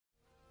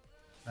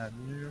And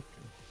you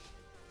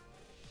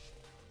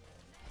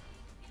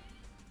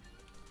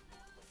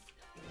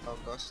How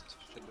cost?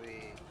 Should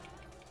we...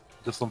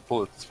 just don't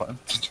pull it, it's fine.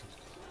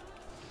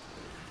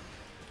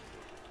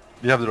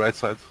 You have the right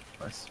side.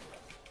 Nice.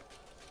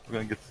 We're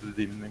gonna get to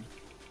the evening.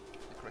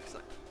 The correct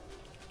side.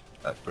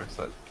 At correct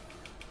side.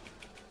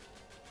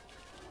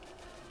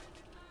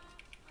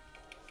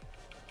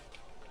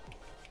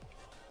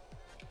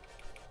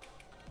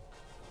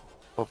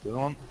 Pop the other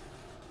one.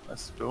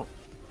 Nice, go.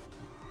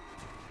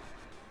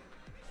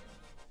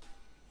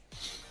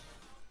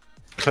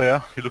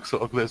 Clea, you look so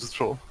ugly as a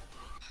troll.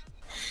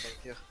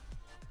 Thank you.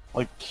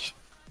 Like,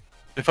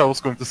 if I was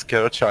going to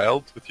scare a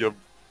child with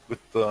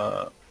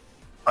the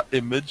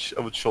image, I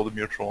would show them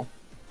your troll.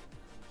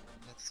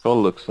 That's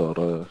Troll looks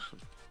alright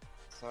actually.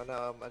 so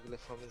now I'm ugly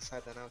from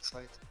inside and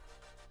outside.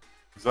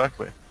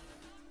 Exactly.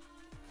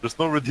 There's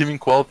no redeeming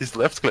qualities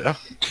left, Clea.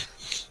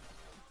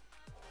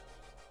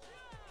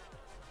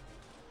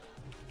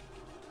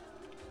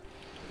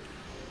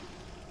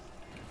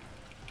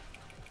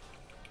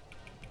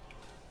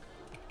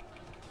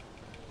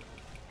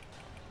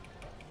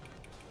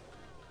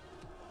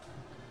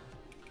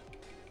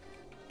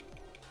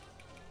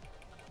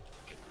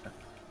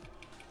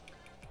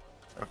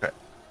 Okay.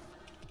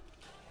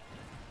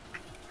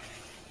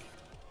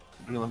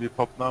 We're gonna be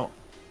pop now.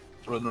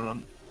 Run, run,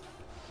 run.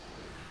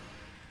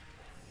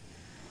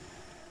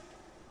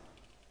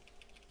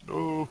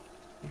 No!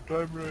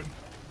 Time rain.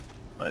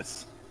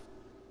 Nice.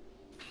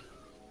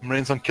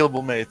 Rain's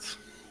unkillable, mate.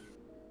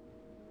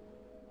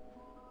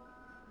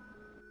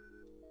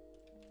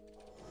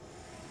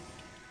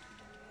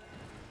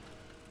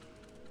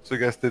 So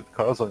you guys did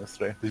cars on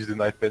yesterday. Did you do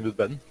night pain with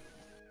Ben?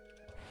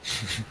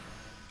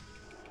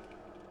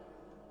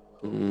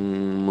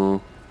 No.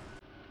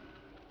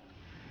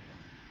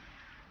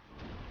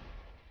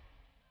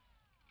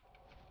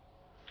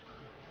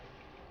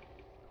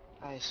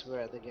 I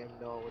swear the game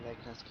no when I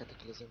cast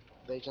Cataclysm.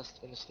 They just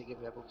instantly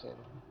give me a volcano.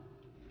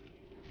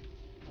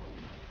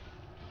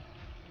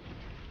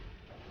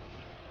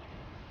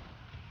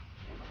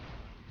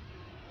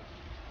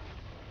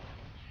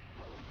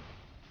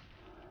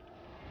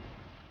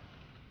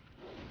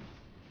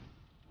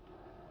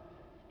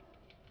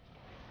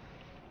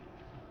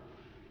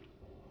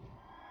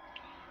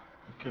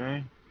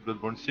 Okay.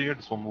 Bloodborne Seer,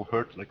 this one will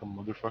hurt like a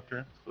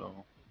motherfucker,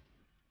 so...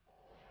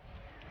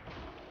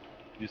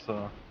 Use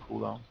a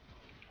cooldown.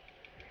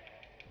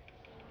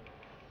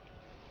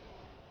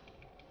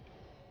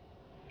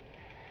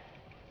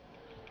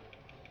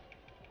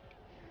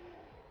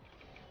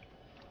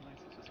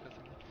 Nice, it's just getting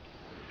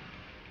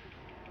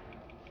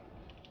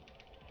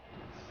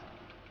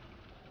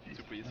it.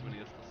 Super easy when he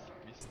has this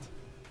beast.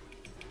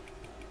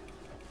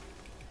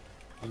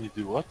 And you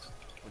do what?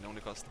 When you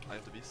only cast Eye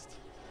of the Beast.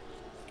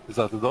 Is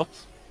that the dot?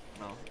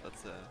 No,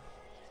 that's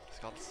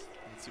skulls.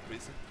 And it's super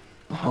easy.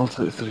 I'll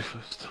take 3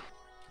 first.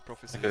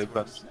 Prophecy Okay, is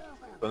worse.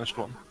 banished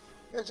one.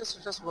 Yeah,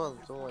 just one.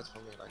 Don't wait for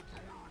me like.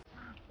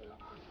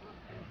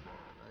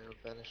 I will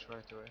banish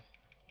right away.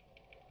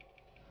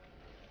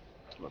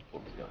 Not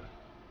pull this guy.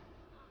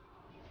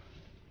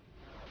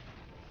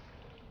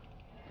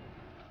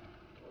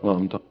 Well,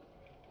 I'm done.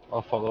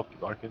 I'll follow up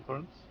with Arcane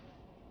Torrents.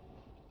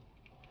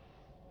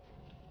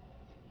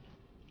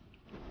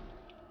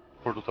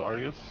 Portal to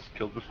Argus,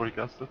 killed before he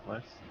cast it,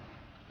 nice.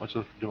 Much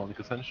of Demonic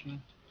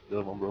Ascension, the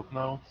other one broken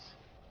out.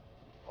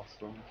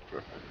 Awesome,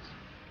 perfect.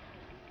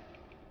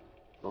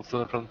 Don't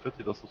stand in front of it,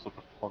 he does some sort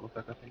of fun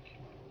attack, I think.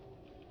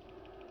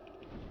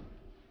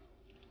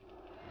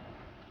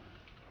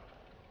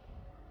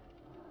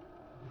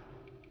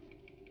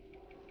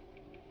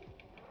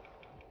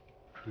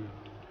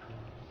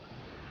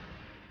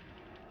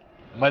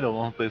 Am I the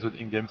one who plays with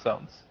in-game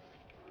sounds?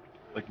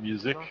 Like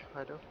music?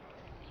 No, I do.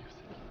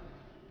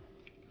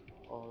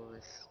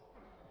 Always.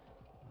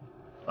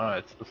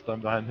 Alright, let's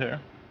stand behind here.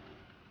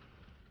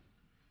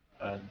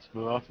 And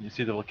move out and you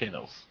see the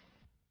volcanoes.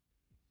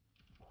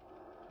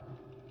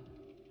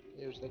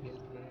 Use the guild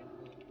marine.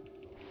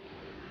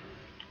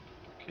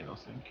 Volcano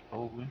sink,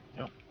 probably,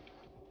 yep.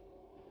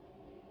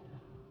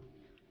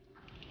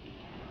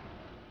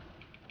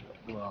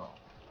 Gonna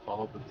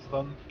follow up with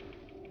stun.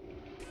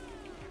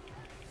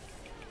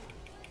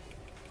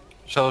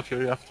 Shadow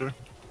Fury after.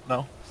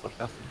 No, stop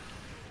casting.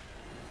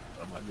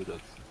 Never mind with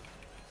that.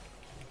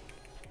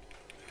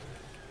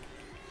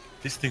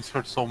 These things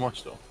hurt so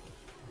much though.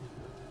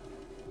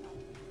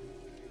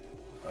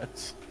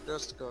 Right.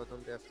 Just go,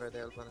 don't be afraid,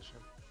 I'll punish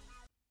him.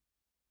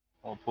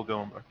 I'll pull the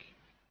one back.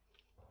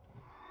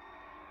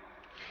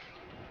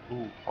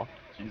 Ooh, fuck,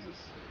 Jesus.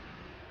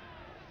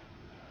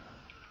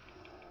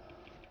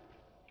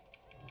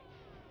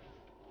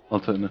 I'll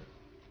take it.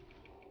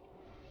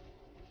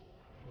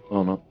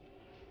 Oh no.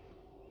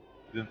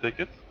 You didn't take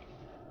it?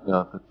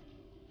 Yeah,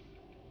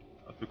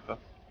 I took that.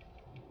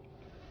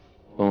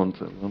 I won't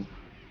take them.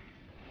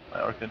 My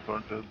Arcane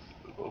Torrented,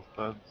 they're both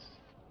dead.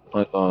 I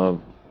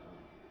have.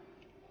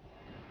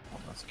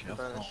 One last chaos.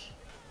 Banish. No.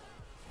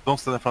 Don't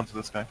stand in front of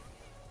this guy.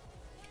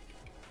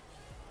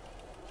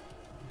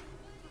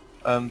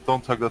 And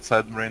don't hug that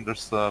side marine,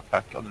 there's a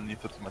pack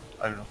underneath it,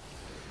 I don't know.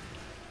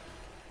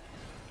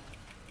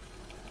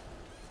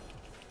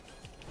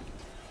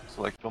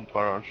 So like, don't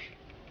barrage.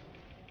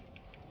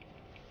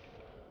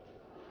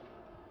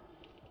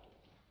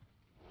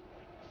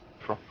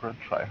 Proper and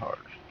try hard.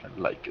 I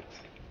like it.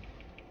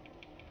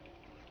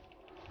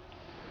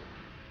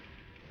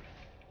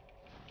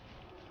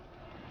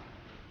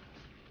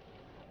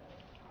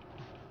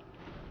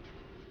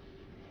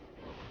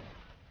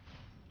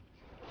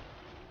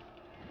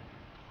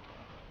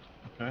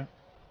 Okay.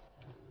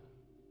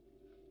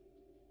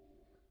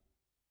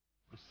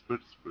 The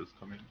spirit is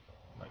coming.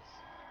 Nice.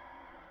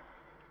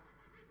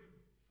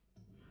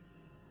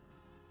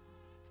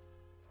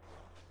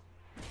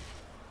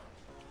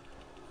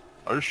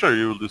 Are you sure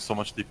you will do so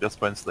much DPS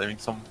by enslaving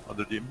some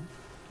other demon?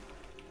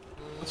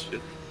 That's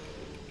shit.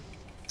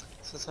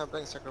 Since I'm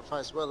playing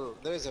Sacrifice, well,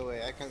 there is a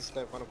way. I can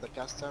slap one of the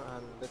caster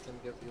and let him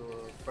give you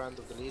a brand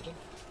of the Legion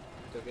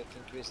to get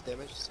increased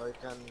damage, so you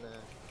can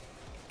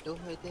do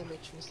my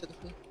damage instead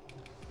of me.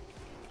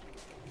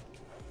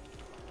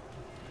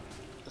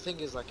 The thing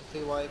is, like, if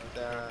we wipe,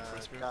 the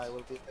guy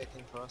will be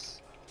waiting for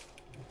us.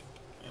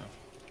 Yeah.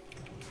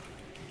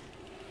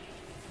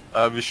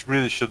 We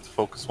really should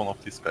focus one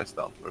of these guys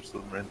down first so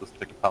the marine doesn't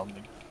take a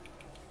pounding.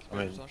 I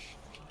mean,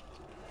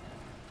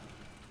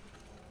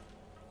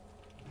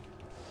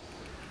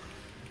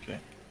 okay.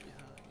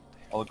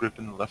 I'll grip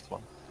in the left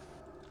one.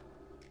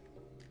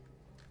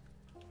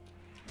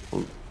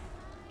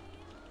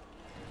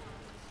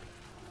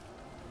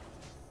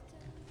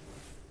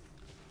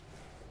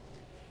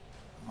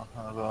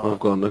 I've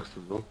got next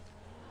as well.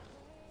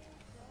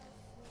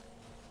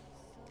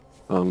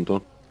 I'm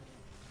done.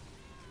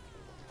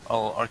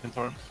 I'll Arcane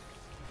Torrent.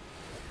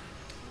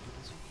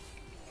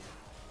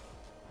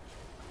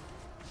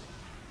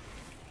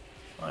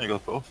 Oh, you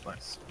got both,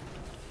 nice.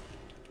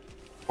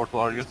 Portal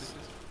Argus.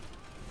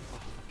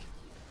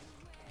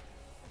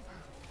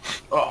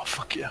 Oh,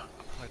 fuck yeah.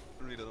 I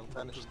really don't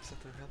want to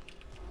set their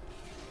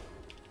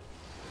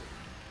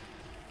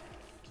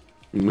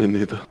head. Me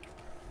neither.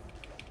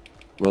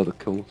 Rather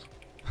kills.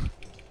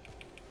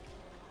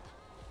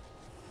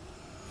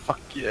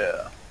 Fuck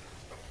yeah.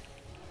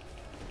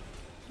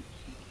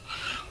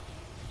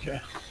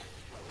 Okay.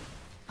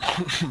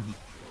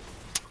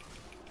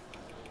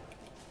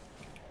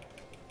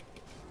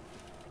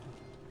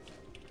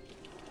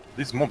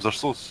 These mobs are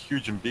so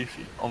huge and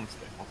beefy,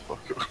 honestly,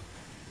 motherfucker.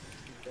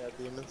 Yeah,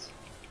 demons.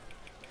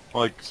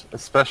 Like,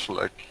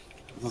 especially, like,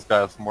 this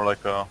guy is more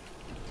like a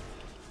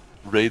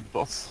raid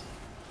boss.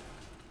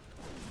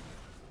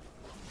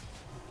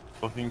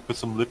 Fucking put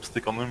some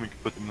lipstick on him, we can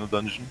put him in a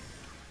dungeon.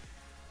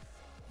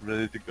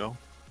 Ready to go.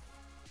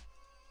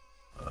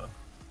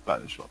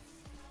 Banish one.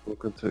 We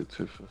can take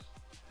 2 first.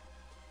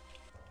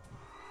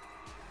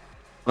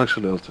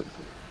 Actually, I'll take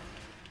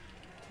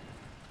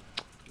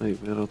 3. Hey,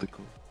 where are they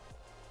going?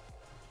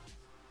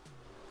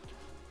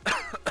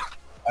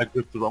 I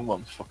gripped the wrong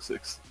one, fuck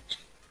sakes.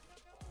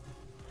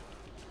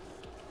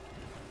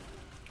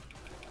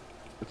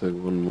 I take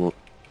 1 more.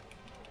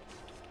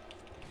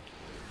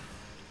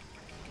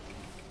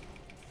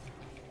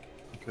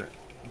 Okay.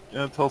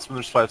 Yeah, it tells me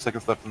there's 5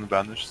 seconds left in the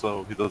banish,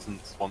 so he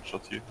doesn't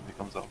one-shot you when he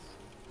comes out.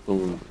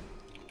 Someone.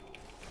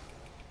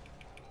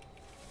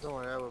 Don't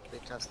worry, I will be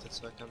casted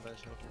so I can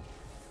banish him.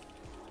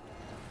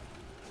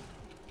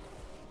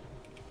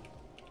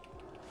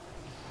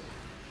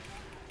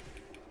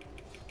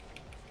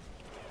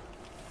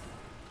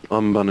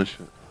 I'm banish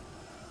it.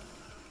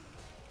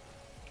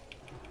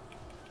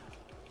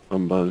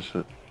 I'm banish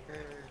it.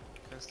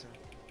 Caster.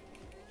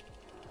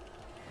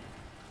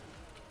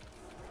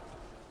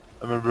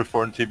 I remember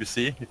before in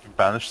TBC, if you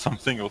banish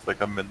something, it was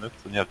like a minute,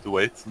 and you have to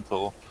wait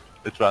until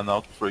it ran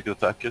out before you could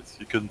attack it.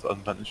 You couldn't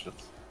unbanish it.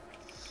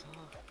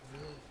 Fuck me.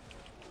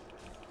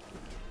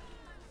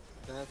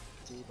 That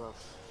debuff.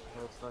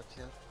 Oh fuck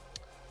yeah.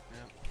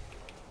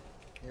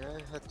 Yeah. Yeah, I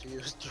had to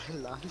use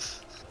Drain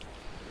Life.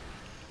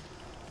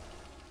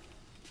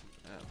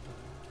 Yeah.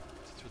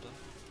 It's too done.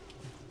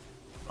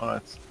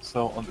 Alright,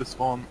 so on this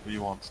one, we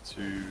want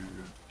to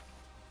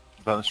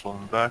banish one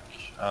in the back,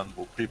 and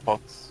we'll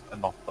pre-pot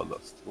and not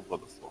bloodlust. We'll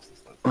bloodlust lost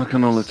instead. I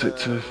can only So, take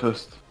 2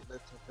 first. Let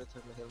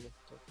him heal me.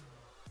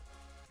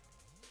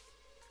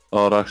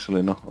 Or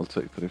actually, no, I'll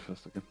take 3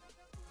 first again.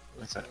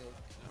 Okay.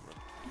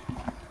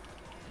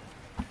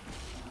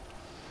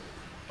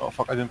 Oh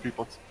fuck, I didn't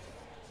pre-pot.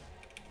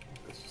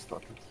 Let's just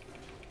start it.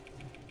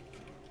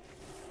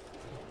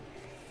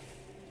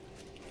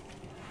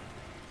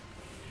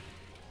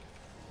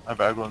 I have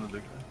aggro on the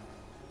big guy.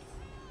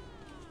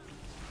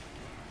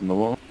 No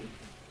more.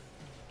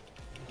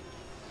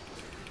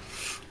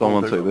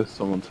 Someone there take you go. this,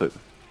 someone take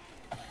this.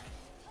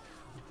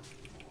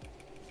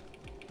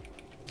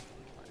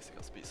 Nice, I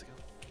got beast again.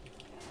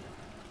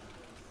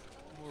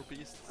 More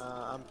beasts.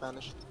 I'm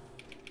banished.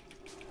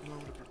 No,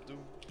 the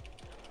doom.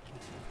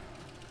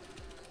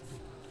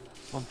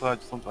 Don't die,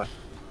 just don't die.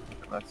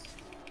 Okay, nice.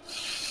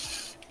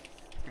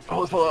 You can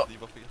Oh, take follow the up.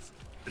 debuff, I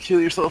guess.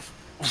 Heal yourself.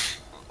 Oh,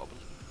 bubble.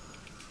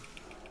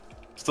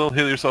 Still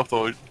heal yourself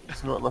though,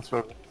 it's not last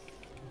forever.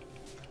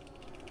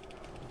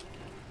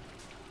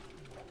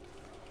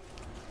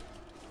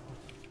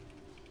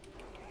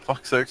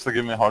 Fuck's sakes, they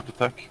give me a heart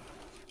attack.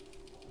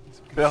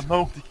 Yeah,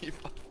 no.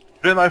 Diva.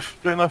 Ray knife,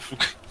 Ray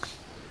knife.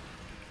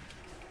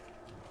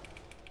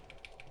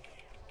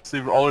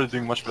 See, we're already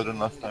doing much better than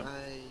last time.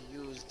 I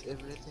used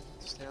everything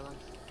to stay alive.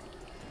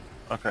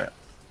 Okay.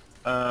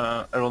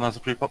 Everyone has a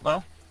pre-pop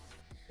now?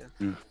 Yeah.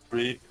 Mm.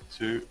 3,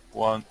 2,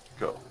 1,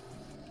 go.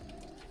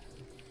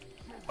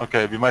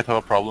 Okay, we might have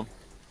a problem.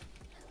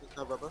 You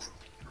have a bust?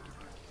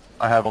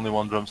 I have only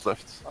 1 drums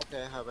left.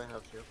 Okay, I have you.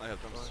 I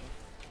have drums.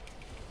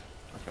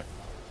 Okay.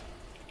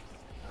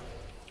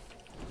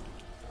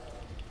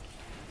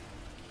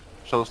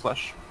 Shadow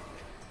Slash.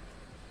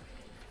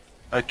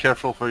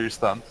 Careful where you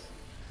stand.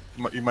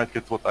 You might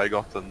get what I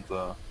got and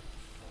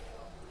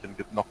can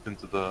get knocked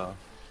into the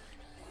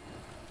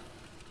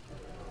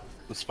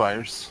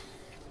spires.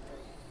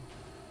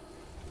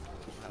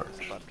 That was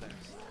bad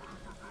players.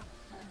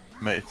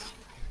 Mate.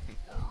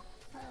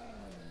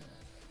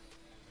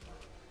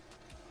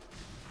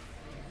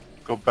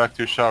 Go back to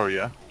your shower,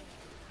 yeah?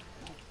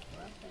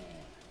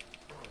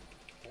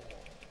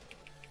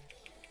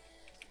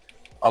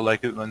 I'll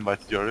like it and invite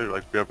you earlier,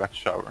 like we are back to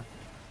shower.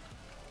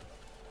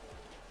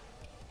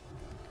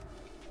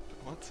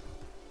 What?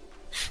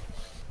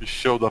 You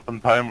showed up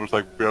on time, was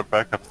like we are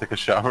back, have to take a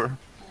shower.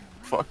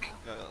 Fuck.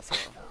 Yeah, so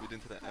we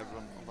didn't let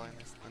everyone online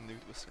list. I knew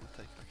it was gonna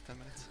take like 10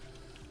 minutes.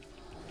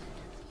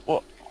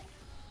 What?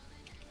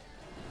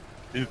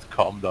 You need to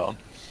calm down.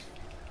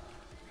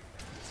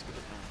 It's good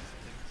at things.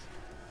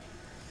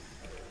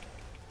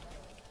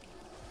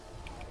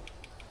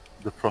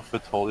 The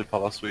prophet,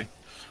 holypalaswe.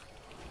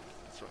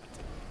 That's right.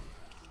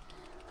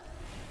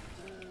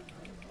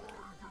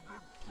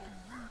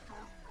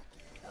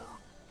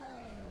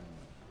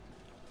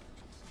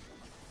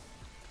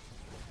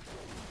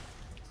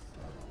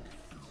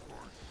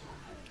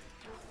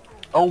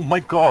 Oh my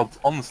god,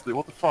 honestly,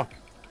 what the fuck?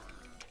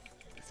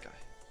 This guy.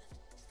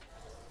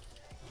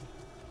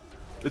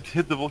 It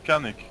hit the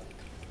volcanic.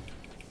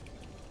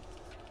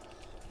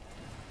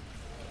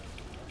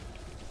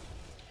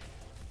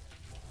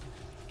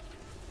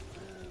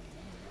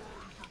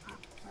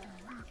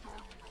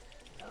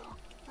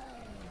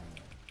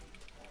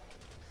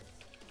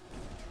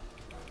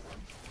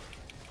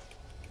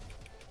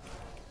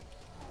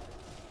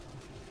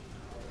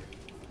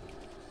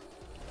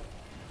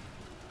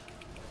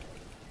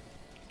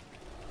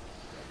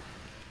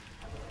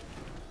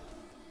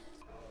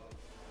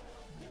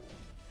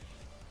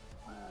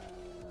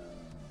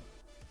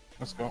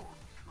 Let's go.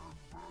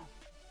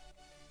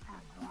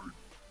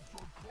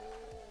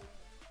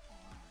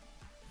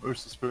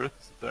 Where's the spirit?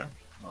 Is it there?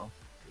 No.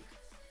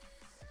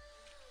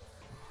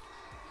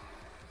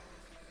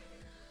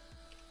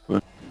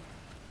 Where?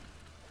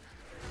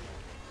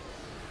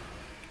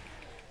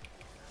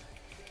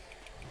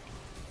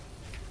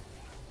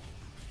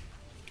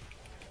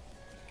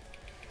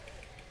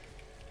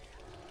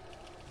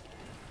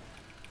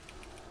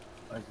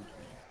 I agree.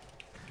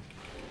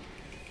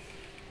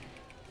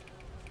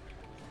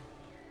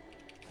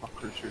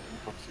 Fucker shooting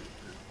Prophecy.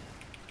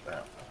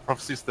 Damn.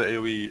 Prophecy is the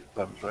AoE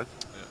damage, right?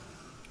 Yeah.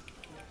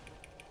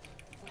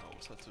 I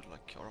always have to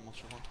like aura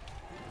monster one.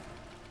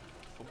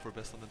 Hope for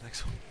best on the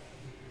next one.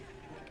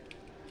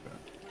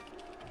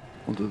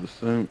 I'll do the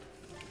same.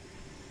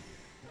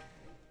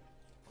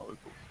 Oh, cool.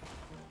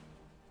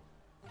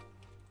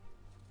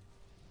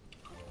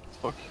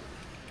 Fuck.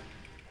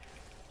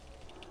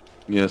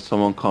 Yeah,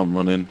 someone can't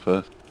run in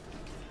first.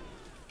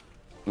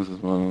 This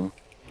is my...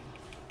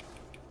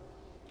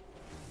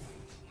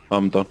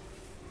 I'm done.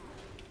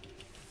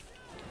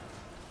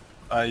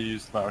 I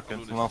used my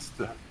arcane, someone else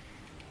to...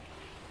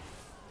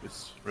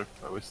 Just rip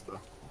my Vista.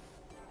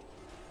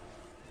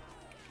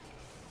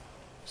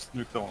 Just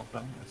nuke them one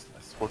time, yes,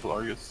 nice. Portal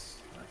Argus,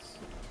 nice.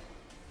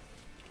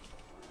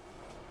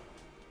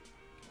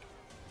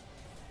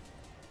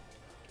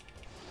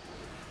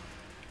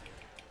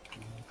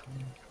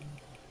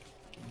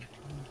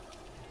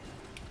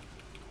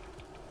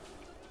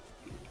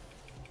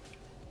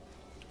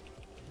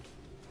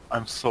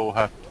 I'm so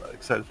happy,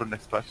 excited for the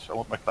next patch. I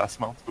want my class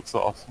mount, it looks so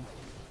awesome.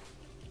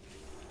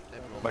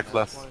 Everyone My has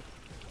class. one.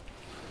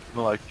 You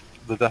know, like,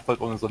 the Deathlight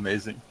one is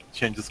amazing. It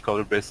changes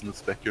color based on the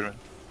spec you're in.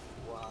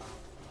 Wow.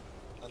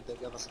 And they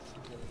gave us a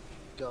fucking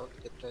dog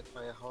get played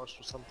by a horse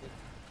or something.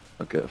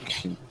 Okay,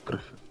 fucking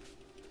Griffin.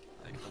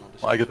 I get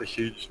another I get a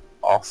huge,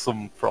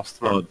 awesome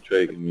Frostworm. Oh,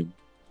 Drake, I mean.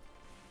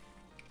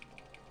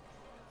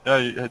 Yeah,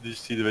 did you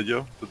see the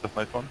video? The Death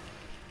Knight one?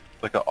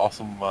 Like an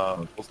awesome,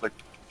 it was like...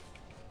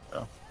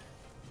 Yeah.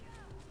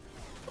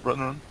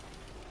 Run.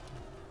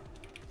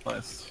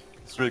 Nice.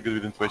 It's really good we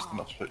didn't waste too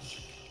much.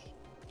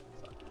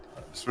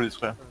 It's really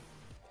square.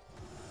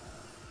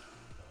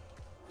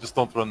 Just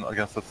don't run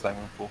against that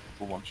Sangman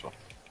full one shot.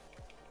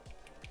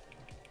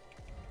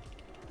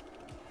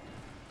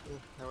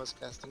 I was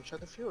casting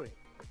Shadow Fury.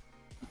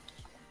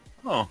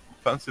 Oh,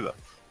 fancy that.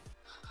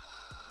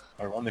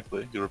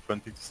 Ironically, you were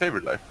pointing to save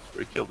your life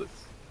before you killed it.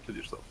 Kill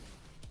yourself.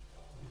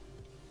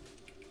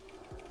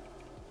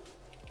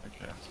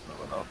 Okay, I'm just gonna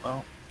run out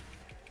now.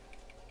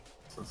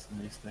 Since the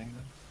knee thing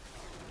then.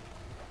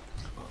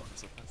 Oh,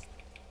 that's so fast.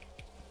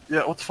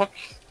 Yeah, what the fuck?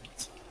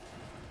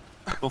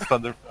 Don't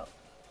stand there.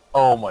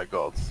 Oh my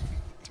god.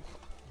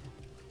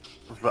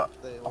 What's that?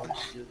 They want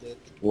you dead.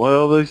 Why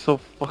are they so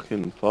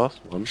fucking fast,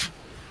 man?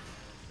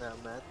 They're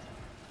mad.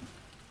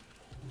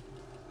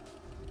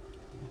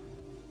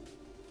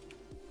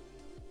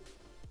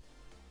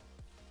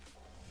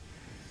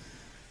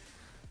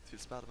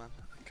 Feels bad, man.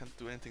 I can't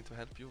do anything to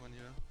help you when you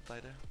die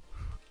there.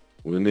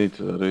 We need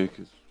to,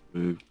 because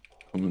we're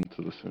coming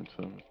to the same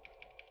time.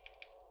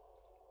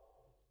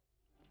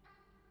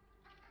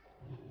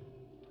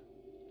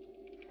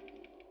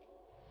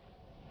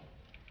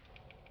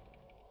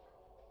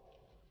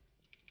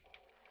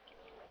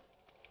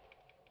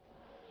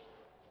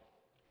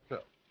 Yeah.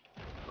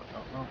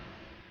 Oh,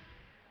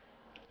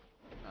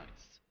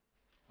 Nice.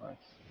 nice.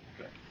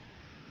 Okay.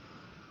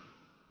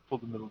 Pull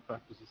the middle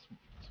back, this is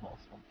small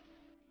one.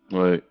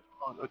 Wait,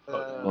 Oh,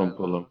 don't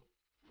pull him.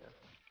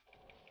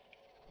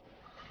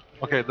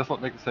 okay, let's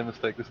not make the same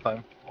mistake this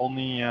time.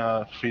 Only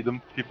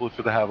freedom people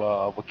should have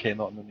a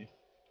volcano underneath.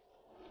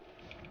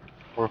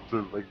 Or if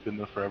they've like been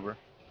there forever.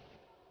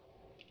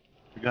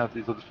 You're gonna have to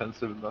use a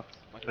defensive in that.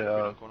 Might They, be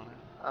a corner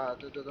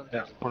here. Don't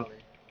Yeah, use it for- on me.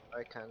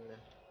 I can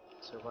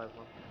survive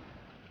one.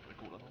 With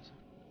Golan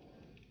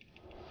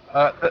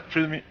also.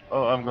 free me.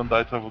 Oh, I'm gonna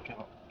die to a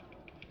volcano.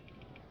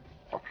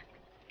 Fuck.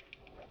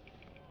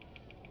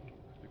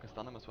 You can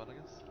stun him as well, I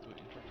guess, to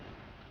interrupt him.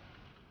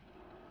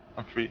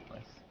 I'm free,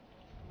 nice.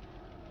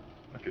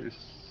 Okay,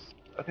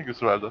 I think you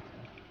survived that.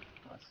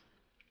 Nice.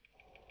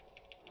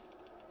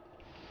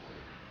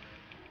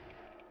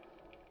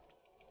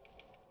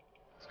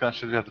 It's kinda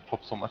shit you have to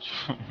pop so much,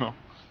 you know.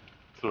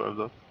 Survive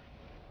that.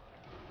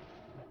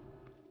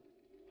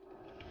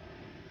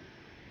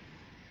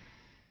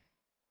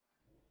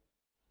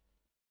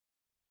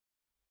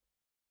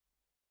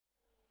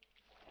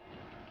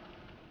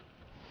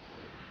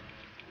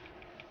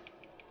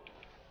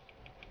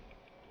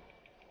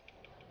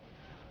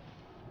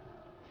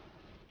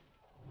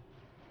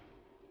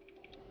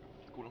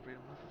 Golan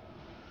freedom now.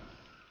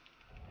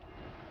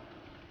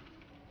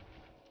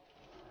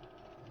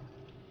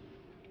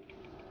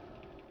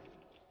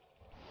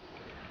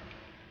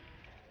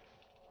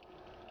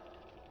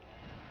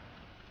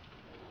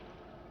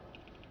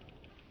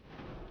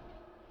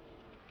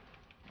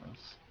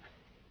 Nice.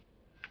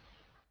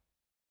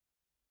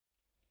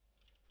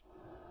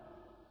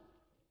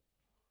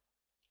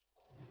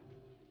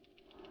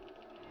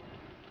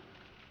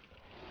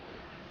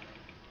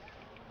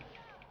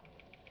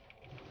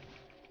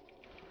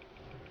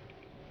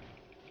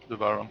 The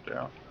Varant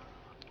there.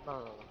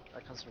 No, I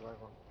can survive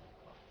one.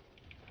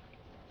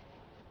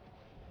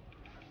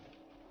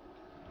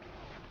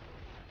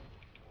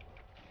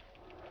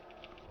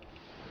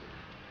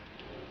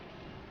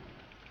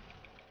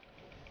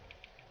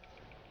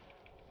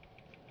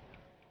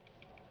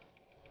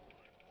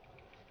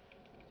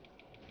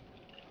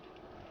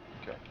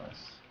 Okay,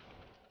 nice.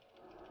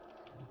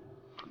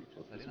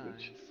 Very This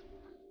bitch. nice.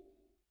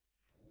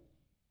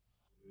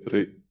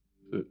 3,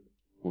 2,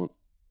 1.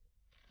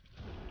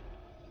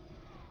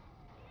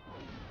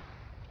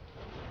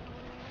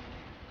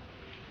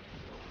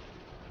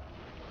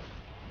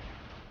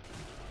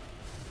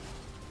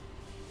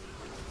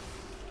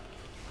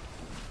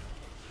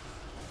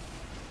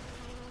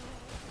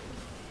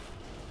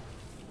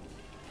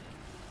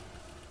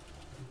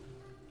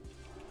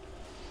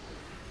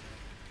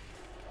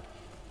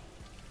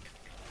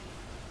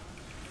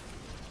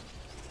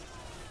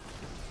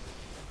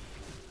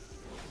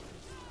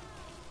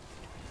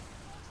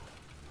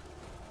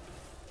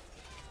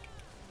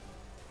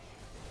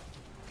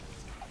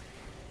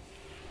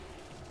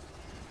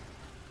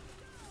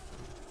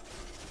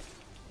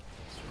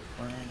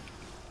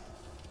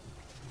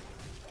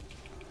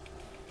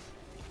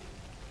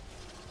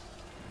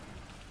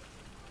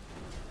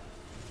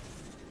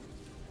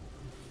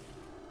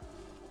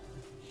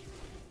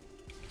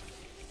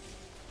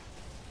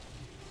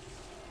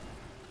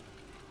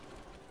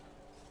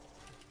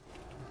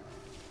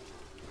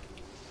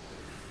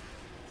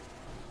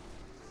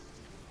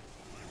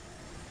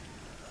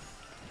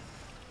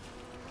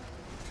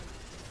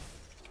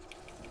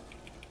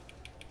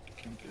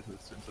 Can't get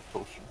this since a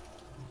potion.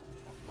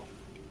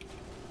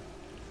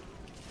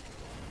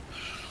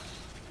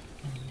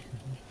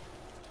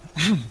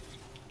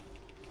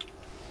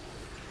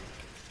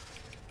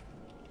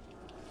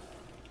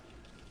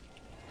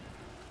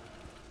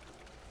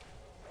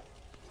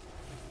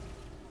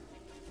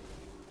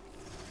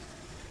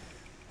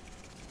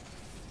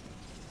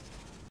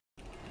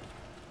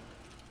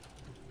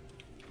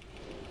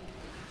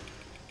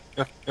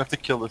 You have to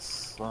kill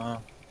this.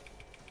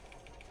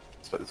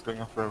 This fight is going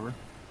on forever.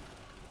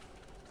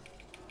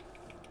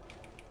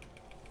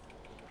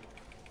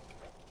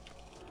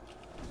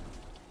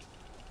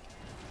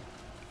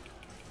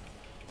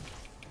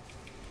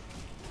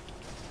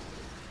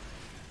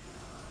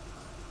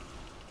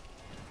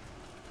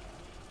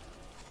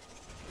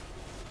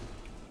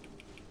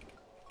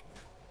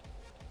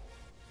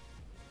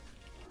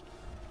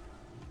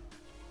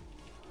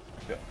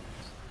 Okay.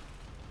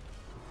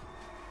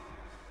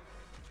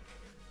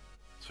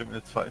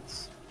 3-minute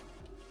fights.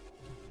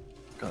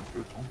 kind of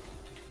brutal.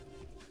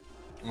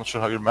 I'm not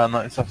sure how your mana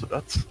is after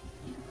that. It's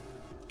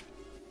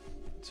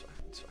fine,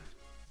 it's fine.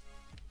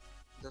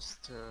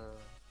 Just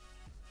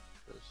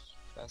push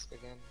flask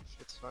again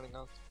if it's running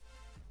out.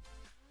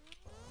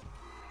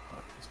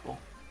 Alright, let's go.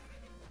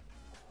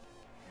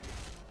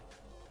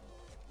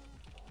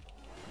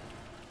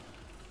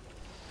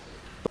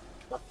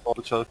 All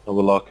the chalice. I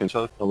will lock in.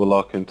 I will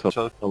lock in.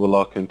 I will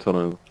lock in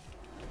tunnel.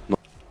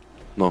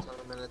 No. Tell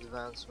them in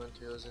advance when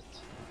to use it.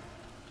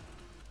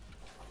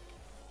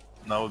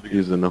 Now would be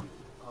Use it now.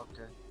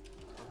 Okay.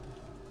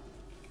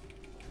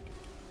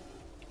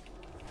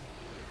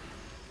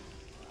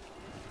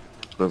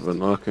 Whatever,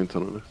 lock in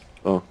tunnel.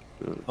 Oh.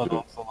 Yeah, No, good.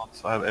 no, so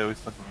not. I have AoE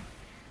stuck on me.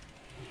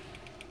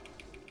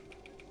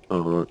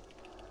 Oh, right.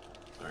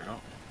 There you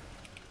go.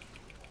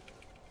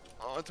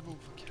 Oh, it's a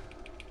move, fuck.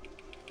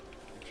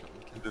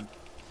 You did.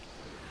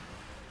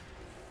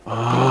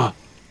 Ah!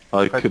 I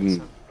Okay.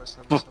 couldn't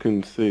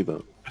fucking see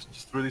that.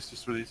 Just release,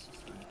 just release,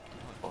 just release.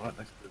 Alright,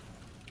 next to it.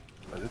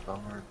 Let it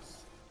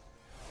downwards.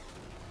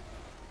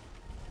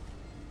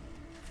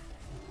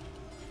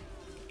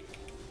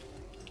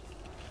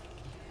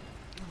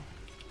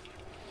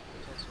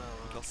 That's well,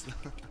 Lost.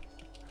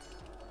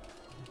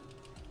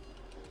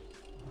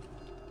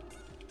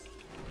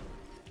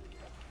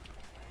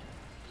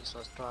 just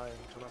was trying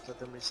to not let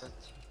them reset.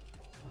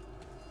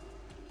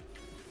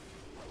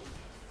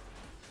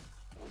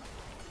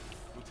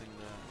 Good thing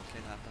the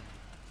can happen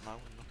now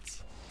and not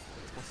it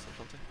was or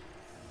something.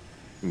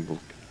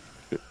 Book.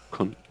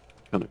 Can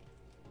it? What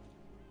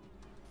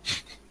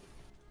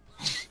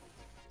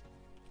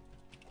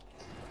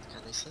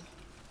can I say?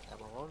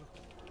 I'm a wall.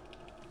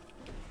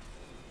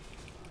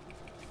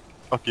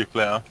 Fuck you,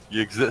 Claire.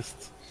 You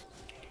exist.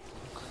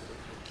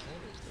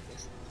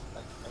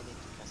 Like, I need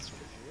to cast Through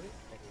the Fury,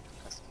 I need to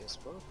cast Chaos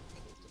Bow, I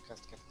need to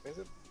cast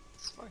Cataclysm.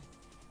 It's fine.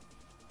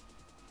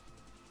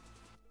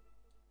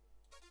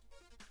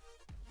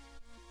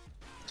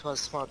 It was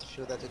smart of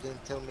you that you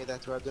didn't tell me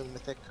that we are doing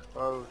Mythic,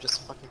 or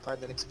just fucking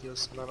find an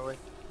excuse and run away.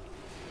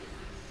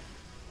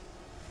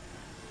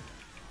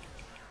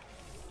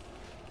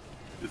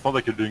 It's not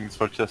like you're doing this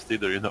for chest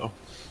either, you know.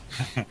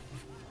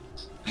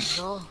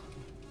 No,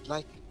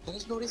 like, there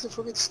is no reason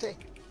for me to stay.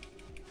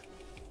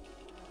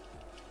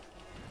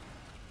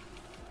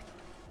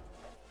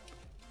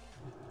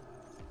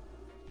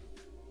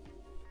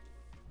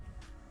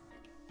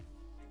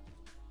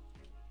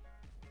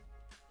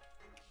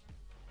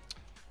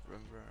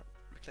 Remember,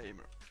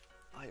 Reclaimer.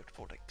 Iron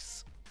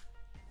Vortex.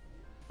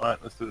 Alright,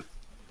 let's do it.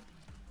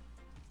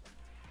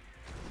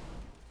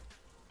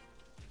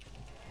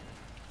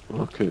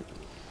 Okay.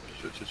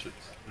 Shit.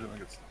 We're gonna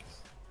get stuck.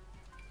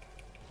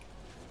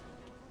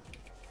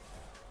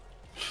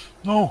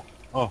 No!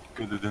 Oh,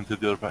 good, they didn't hit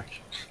the other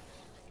pack.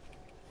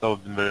 That would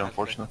have been very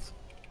unfortunate.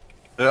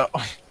 Yeah.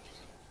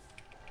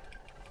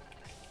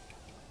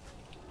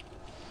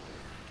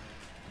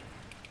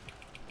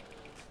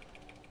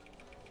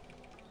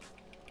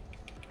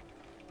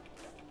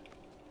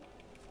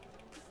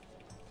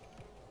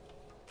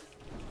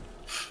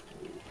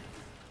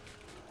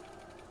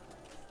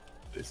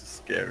 This is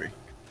scary.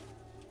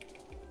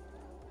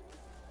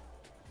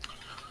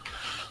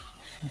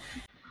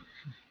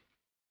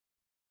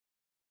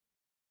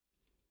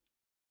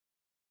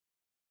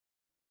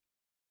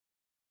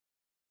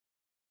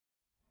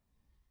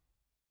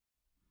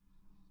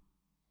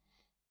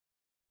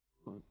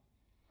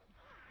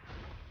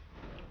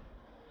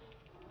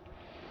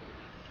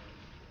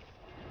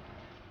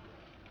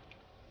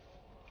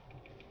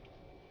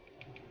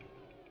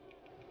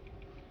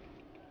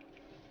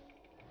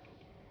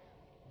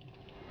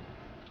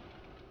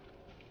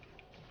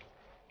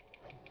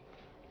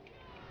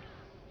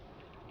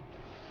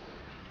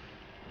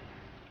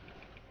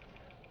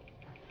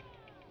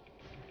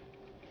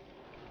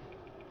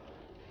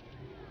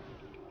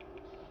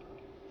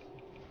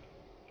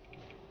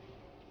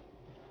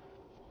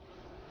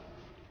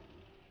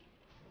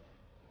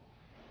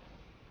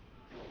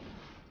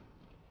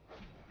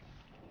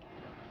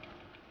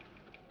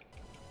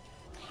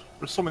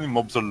 There's so many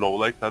mobs are low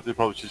like that, they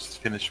probably should just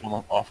finish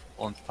one off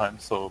one at a time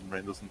so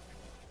Rain doesn't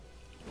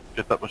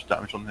get that much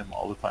damage on him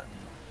all the time.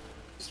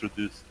 Just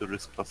reduce the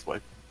risk plus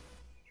wipe.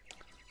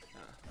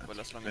 Well,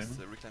 as long as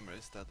the Reclaimer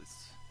is dead,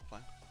 it's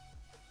fine.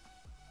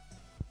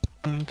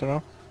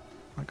 Interrupt.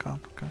 I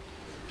can't, okay.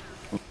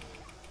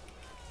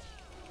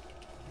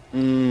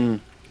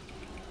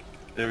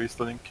 There is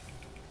the link.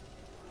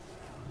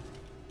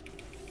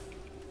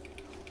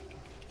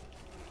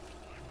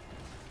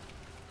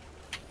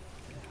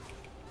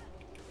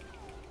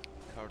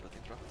 Heard that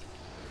interrupt.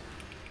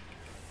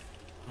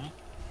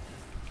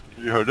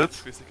 You heard it?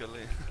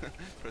 Physically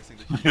pressing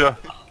the key. Yeah.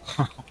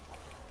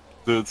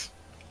 Dude.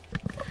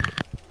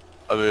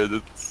 I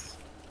mean,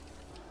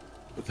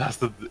 it has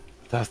to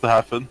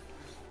happen.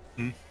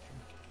 It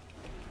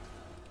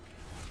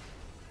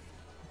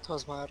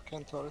was my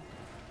arcane turret.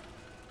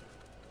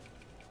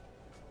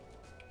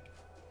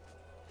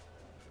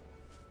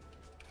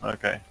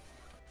 Okay.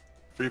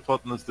 3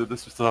 pot, let's do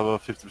this. We still have a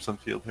 50%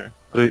 field here.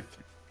 3,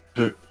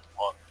 2,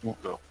 1,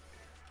 go.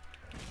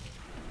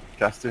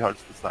 cast 3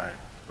 hearts this iron,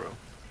 bro.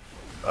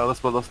 Let's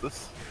blood us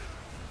this.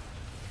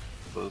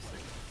 Blood us thing.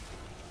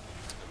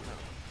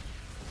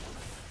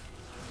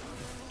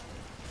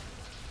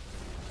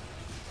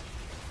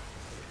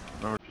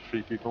 Remember to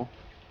 3 people.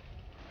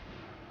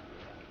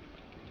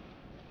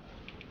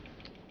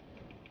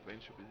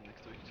 Wayne should be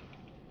next week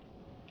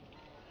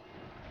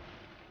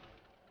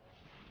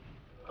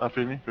too.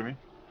 Free me.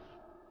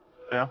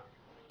 Yeah.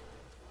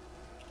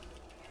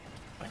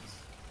 Thanks.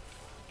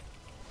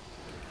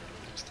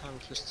 Next time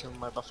if you steal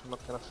my buff, I'm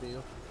not gonna free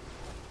you.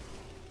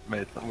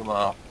 Mate, I'm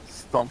gonna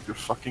stomp your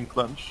fucking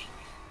clench.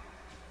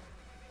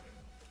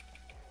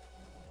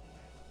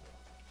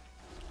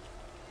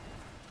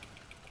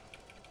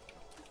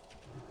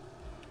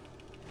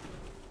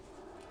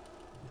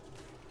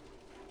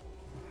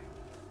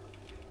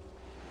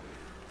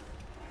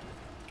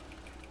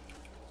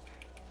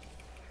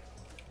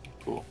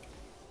 Cool.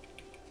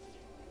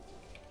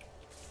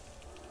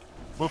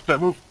 Move, Claire,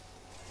 move!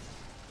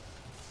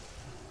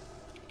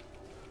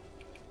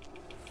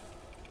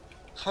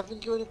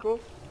 Haven't you any crew?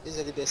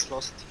 Easily base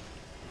lost.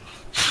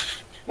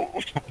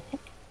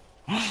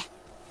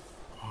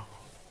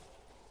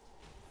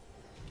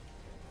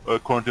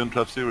 Quarantine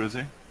traps you, where is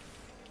he?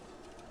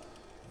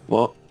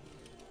 What?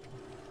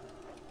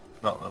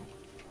 No.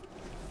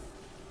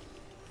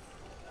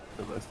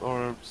 The last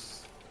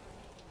orbs.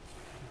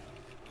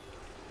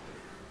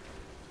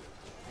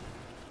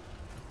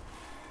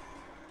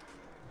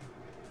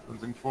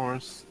 Cleansing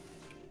force.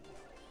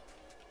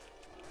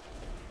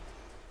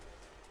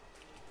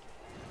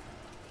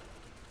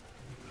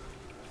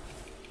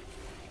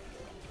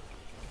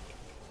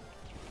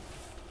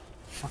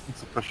 Fucking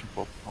suppression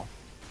pop. Oh.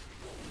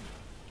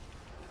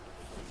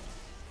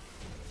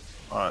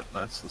 Alright,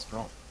 nice, let's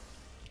go.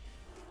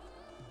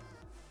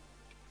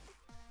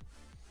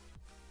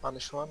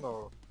 Punish one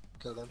or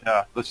kill them?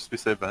 Yeah, let's just be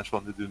safe, banish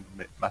one, they do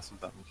massive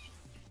damage.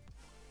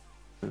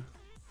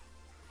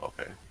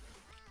 Okay.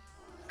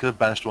 Could have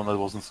banished one that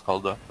wasn't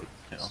skulled up, but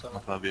you know, So-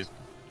 not gonna be.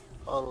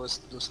 Always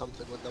do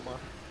something with them.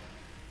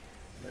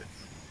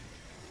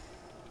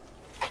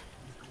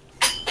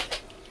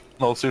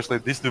 No, seriously,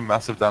 these do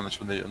massive damage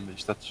when they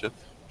unleash that shit.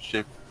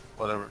 Shape,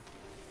 whatever.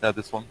 Yeah,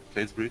 this one,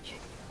 Phase Breach.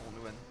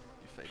 Only when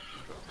you fake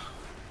the drop.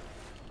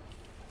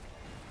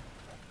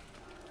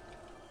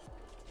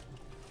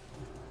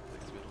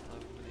 Because we don't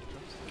have many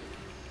traps.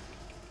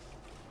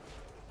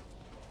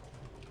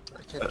 I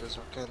can't do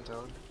so, can't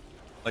do.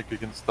 Like, you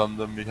can stun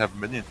them, you have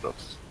many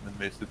drops, and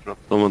mace they drop.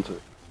 Someone to. I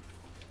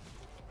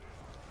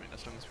mean,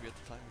 as long as we get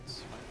the time,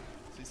 it's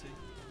fine. CC.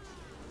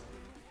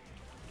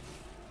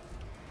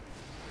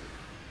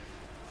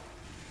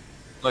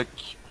 Like,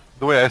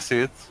 the way I see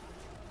it,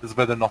 it's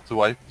better not to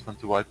wipe than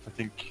to wipe, I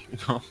think, you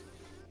know.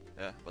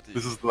 Yeah, but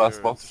This is if the last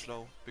we're boss. too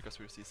slow because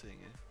we're CCing,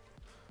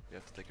 we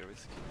have to take a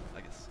risk,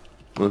 I guess.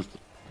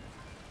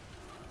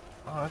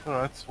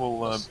 Alright,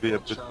 we'll be a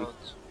bit...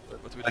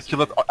 But with kill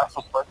that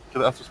Astral Spark,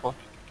 kill the Astral Spark.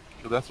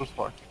 Kill the Astral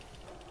Spark.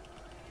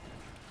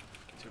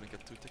 You only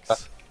get 2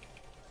 ticks.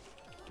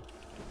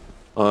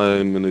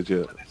 I'm an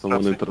idiot.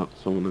 Someone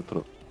interrupt.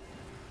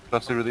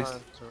 Trapsy released.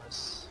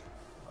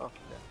 Oh,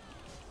 yeah.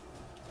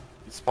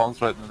 He spawns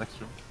right in the next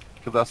room.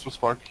 Kill the Astral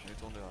Spark.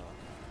 It's only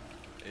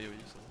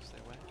AoE, so stay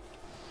away.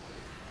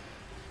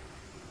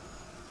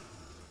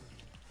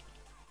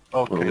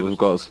 Okay, Well, we've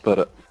got to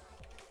spirit.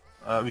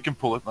 we can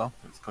pull it now.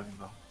 It's coming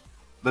down.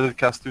 Let it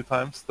cast 2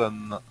 times,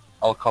 then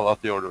I'll call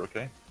out the order,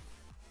 okay?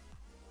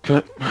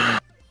 Okay.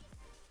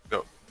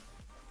 Go.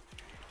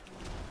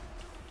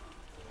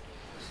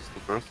 This is the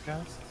first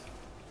cast.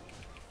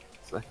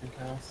 Second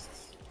cast.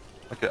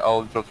 Okay,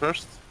 I'll interrupt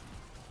first.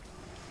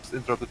 Just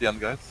interrupt at the end,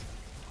 guys.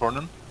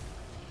 Cornen.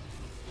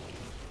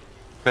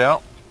 Pay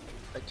out.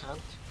 I can't.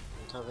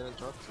 Don't have any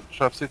drop.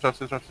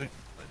 Trapsy.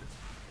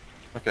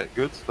 Okay,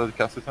 good. Let it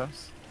cast 2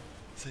 times.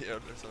 See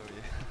earlier,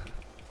 sorry.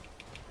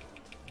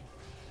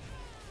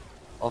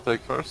 I'll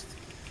take first.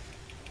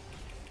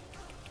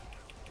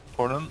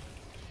 Cornen.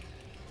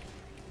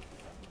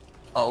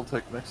 I'll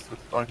take next with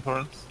Dark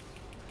Torrents.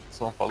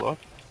 Someone follow up.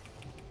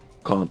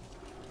 Can't.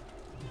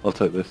 I'll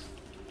take this.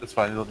 It's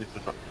fine, you don't need to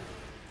drop.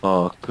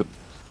 Oh, I could.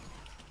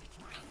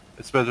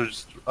 It's better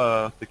just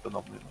take the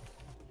anomaly now.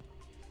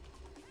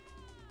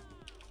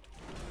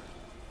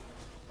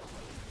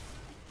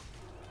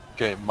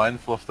 Okay,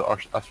 mindful of the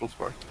Astral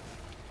Spark.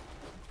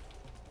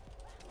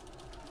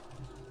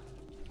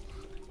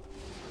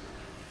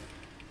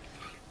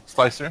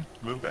 Slicer,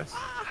 move guys.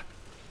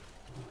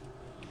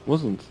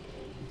 Wasn't.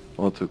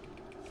 I took.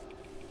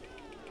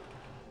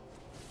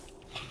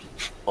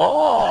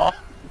 Oh!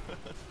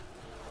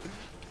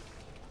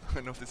 I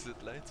noticed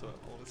it late, so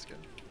I'm always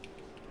scared.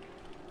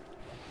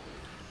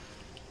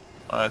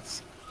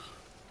 Alright.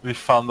 We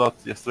found out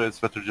yesterday it's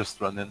better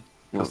just run in.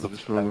 What, of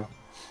just the run in?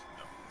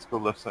 Let's go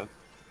left side.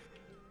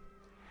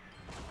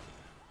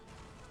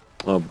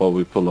 Oh, but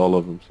we pull all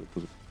of them, so it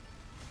doesn't.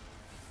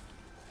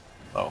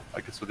 Oh,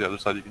 I guess with the other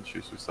side you can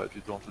choose which side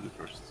you want to do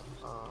first.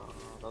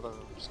 The other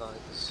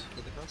side is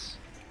hitting us.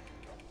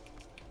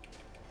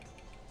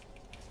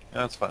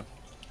 Yeah, that's fine.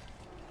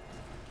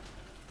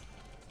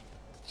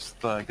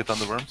 get on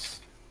the worms.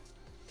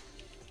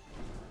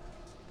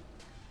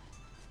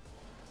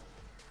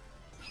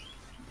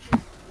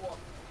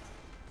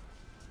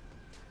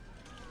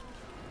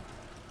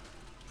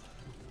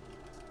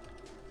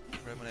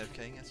 Raymond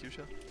AFKing as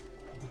usual.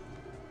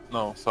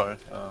 No, sorry.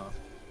 I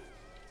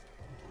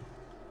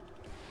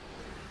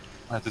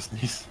had to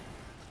sneeze.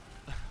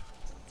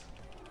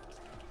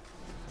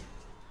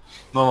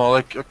 No,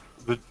 like,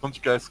 don't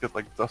you guys get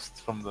like dust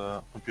from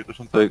the computer Take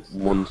sometimes?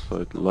 one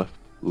side, left.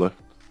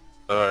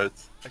 Alright.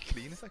 I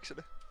clean it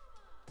actually.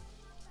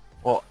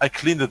 Well, I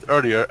cleaned it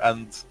earlier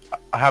and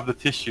I have the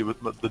tissue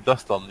with the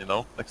dust on, you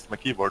know, next to my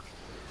keyboard.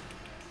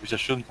 Which I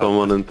shouldn't have.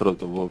 Someone interrupt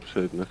the warp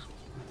shade next.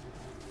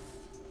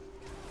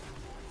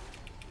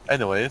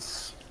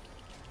 Anyways.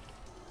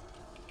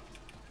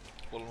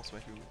 Well, also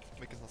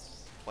make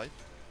us fight.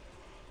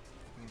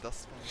 I mean,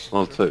 dust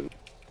I'll from take.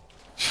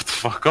 Shut the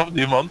fuck up,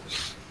 demon.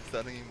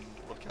 standing in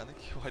volcanic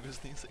while you're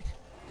sneezing.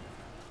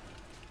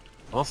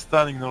 I'm not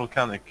standing in the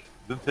volcanic.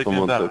 Didn't take any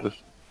Someone take damage.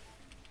 this.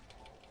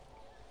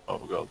 Oh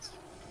god.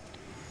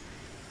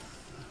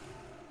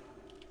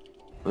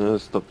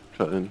 Stop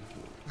trying.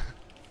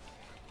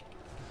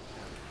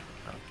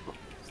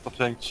 Stop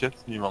saying shit,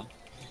 demon.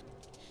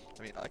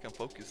 I mean, I can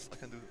focus. I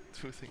can do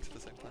two things at the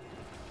same time.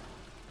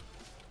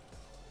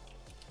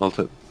 I'll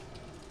take.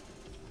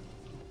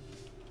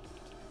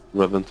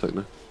 Revan take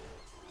now.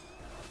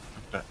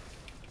 Okay.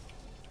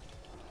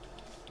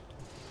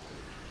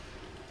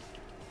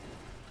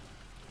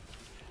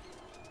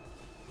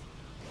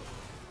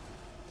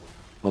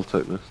 I'll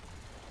take this.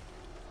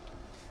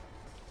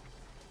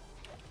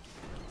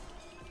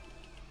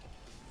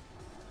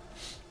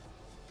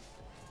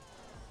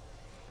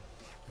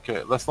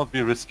 Okay, let's not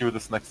be risky with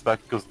this next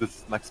pack, because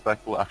this next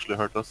pack will actually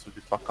hurt us if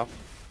we fuck up.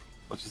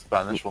 Let's just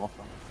banish one of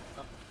them.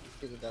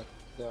 Feel that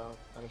they are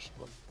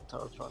punishable.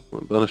 Tower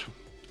front. Banish him.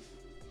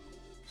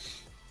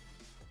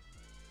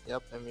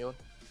 Yep, immune.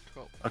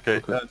 Cool. Okay,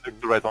 Okay. do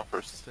the right one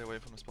first. Stay away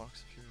from the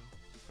sparks if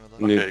you're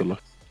gonna Need die. Okay. the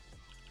left.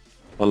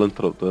 I'll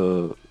interrupt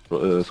the.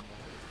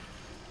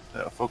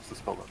 Yeah, focus the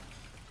spell then.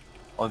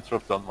 I'll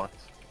interrupt the unmarked.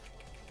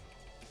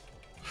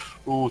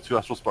 Ooh, 2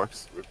 astral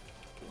sparks.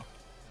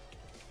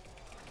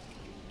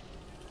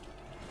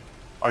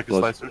 Arcus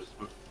Plus- slicers.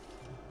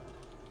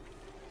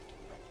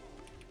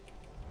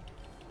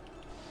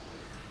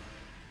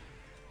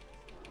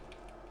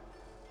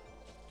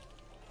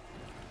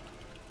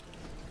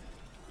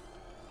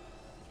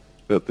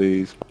 Get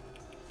these.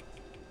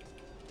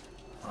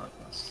 Alright,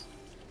 nice.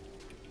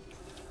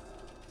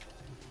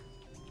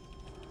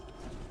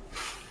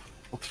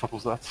 What the fuck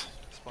was that?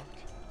 Spark.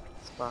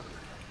 Spark.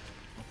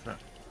 Okay.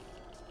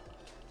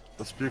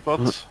 Let's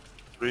pre-pot.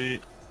 3,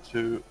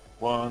 2,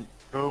 1,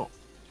 go.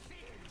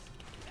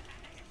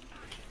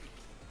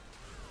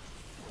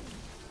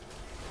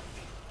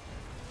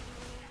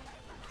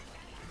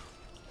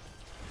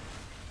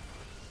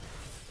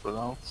 Run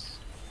out.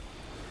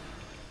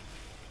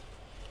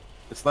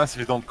 It's nice if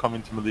you don't come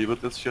into melee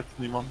with this shit,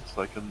 Nimon,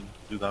 so I can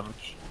do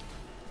damage.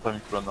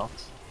 Timing to run out.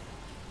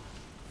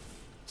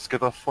 Just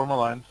get a form a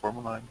line, form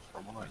a line,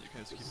 form a line. You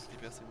can just keep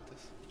DPSing with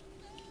this.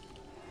 I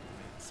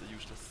mean, it's a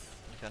useless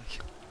mechanic.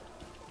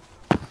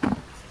 You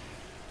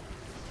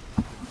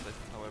can play it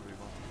however you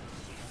want.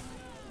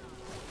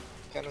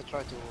 Can we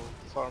try to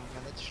farm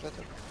manage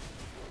later?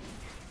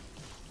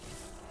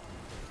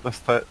 Let's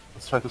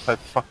try to type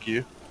fuck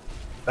you.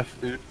 F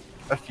you.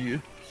 F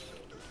you.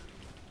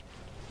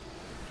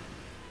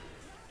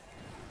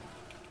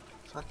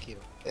 Fuck you.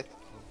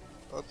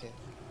 Okay.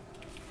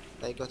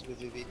 I got with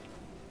VV.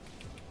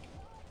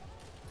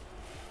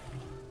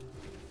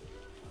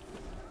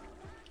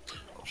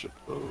 Oh shit.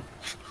 Oh.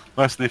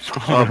 Nice leap.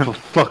 Oh, for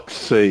fuck's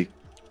sake.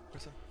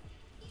 Where's him?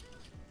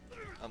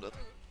 I'm dead.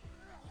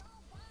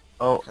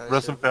 Oh, Can I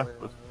resin save pair.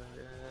 my,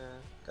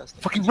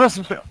 custom? Fucking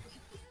resin pair!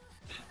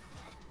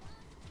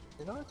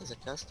 You know it is a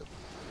custom.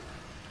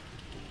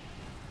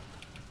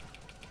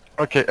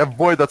 Okay,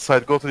 avoid that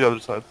side, go to the other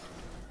side.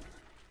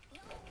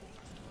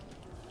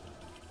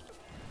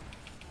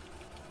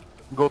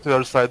 Go to the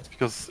other side,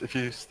 because if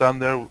you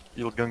stand there,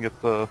 you're gonna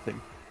get the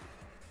thing.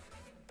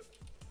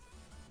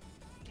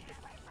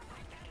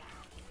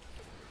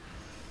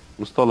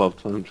 I'm still out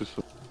time, just.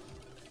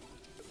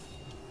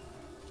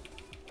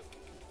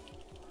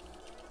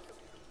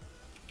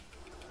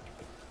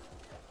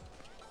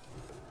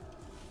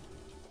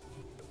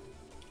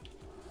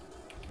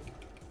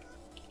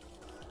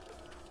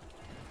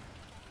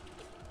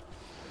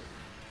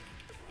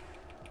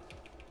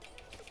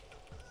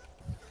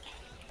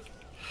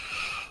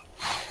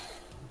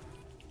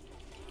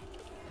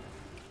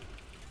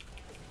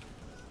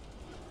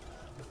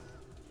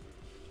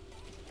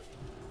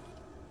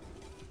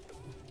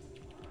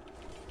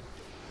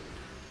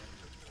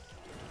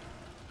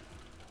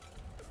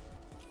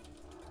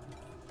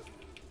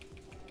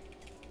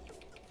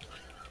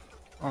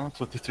 Oh,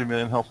 23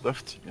 million health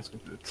left, you guys can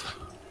do it.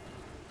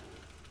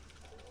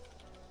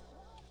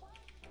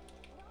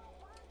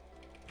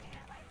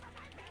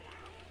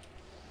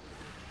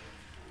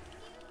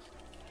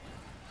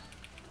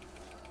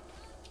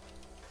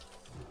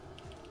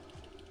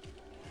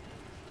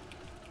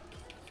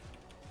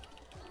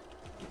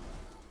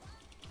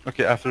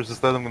 Okay, after this is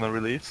dead, I'm gonna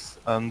release,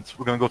 and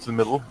we're gonna go to the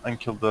middle and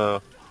kill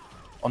the...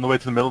 On the way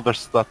to the middle,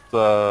 there's that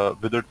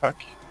withered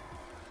pack.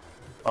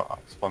 Oh,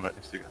 spawn right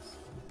next to you guys.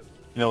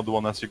 You know, the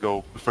one as you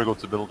go, before you go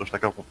to the middle, there's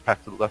like a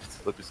pack to the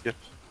left that you skip.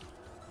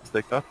 Let's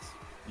take that.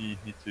 You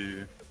need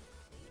to...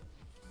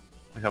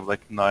 We have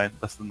like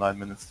less than 9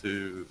 minutes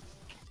to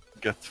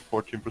get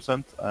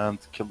 14% and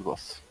kill the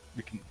boss.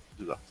 We can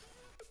do that.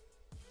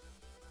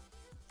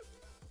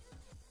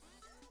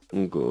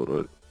 Go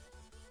right.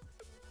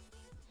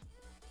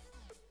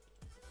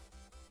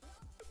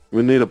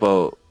 We need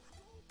about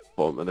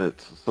 4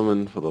 minutes or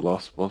something for the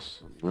last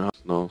boss. We have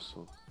to know,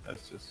 so.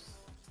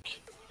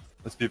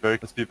 Let's be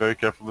very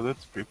careful with it.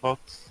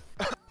 Pre-pots.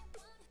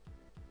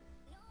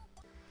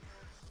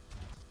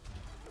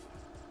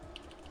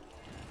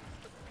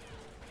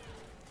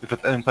 If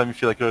at any time you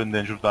feel like you're in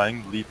danger of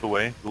dying, leap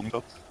away. Building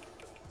shots.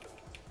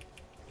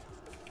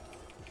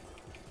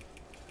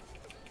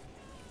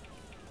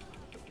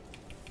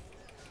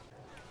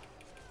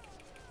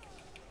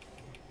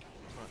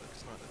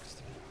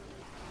 Next.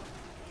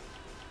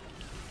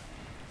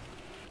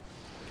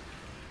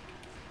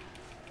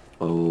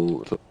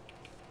 Oh,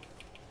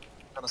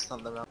 Gonna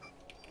stand around.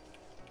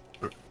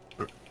 Er.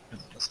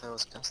 That's how I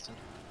was casting.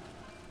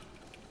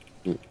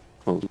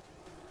 oh.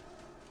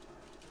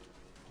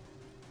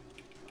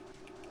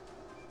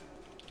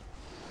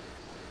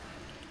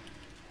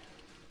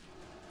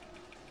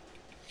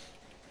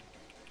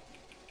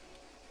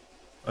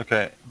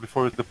 Okay,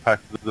 before we get the pack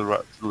to the right,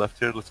 to the left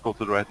here, let's go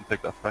to the right and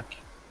take that pack.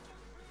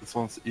 This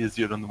one's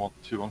easier than the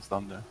two ones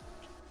down there.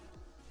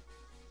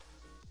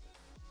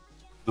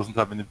 Doesn't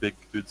have any big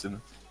dudes in it.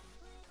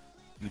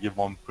 You give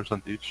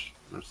 1% each.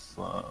 There's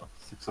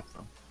 6 of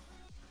them.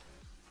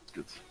 It's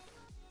good.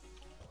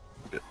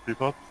 Okay,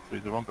 pre-pot, 3,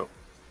 2, 1, go.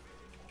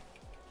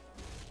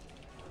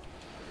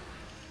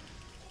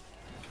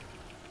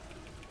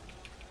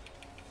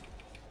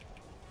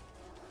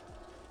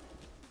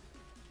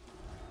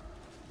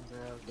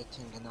 They're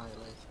getting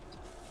annihilated.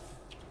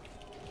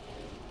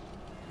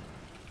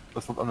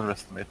 Let's not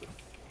underestimate them.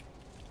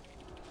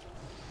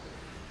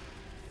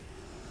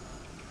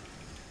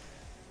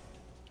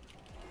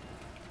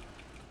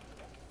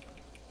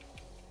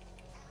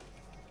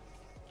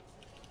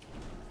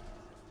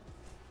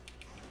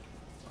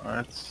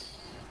 Alright.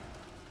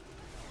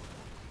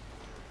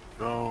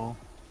 Go.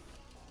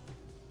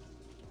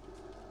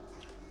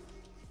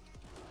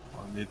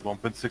 I need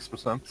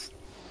 1.6%.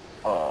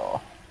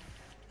 Oh.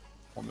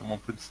 Only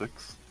 1.6.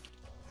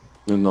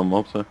 No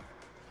mobs there.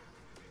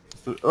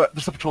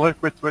 There's a patrol here.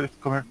 Wait,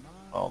 come here.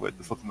 Oh wait,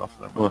 that's not enough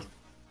there. What?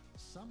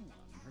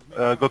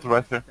 Go to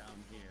right here.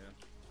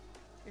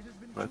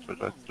 Right.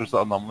 There's an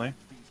anomaly.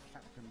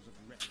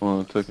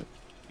 Oh, take it.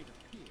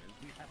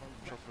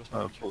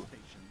 Pull.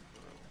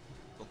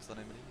 Don't stand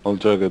anybody. I'll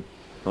jug it.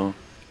 Oh.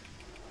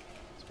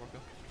 Support go.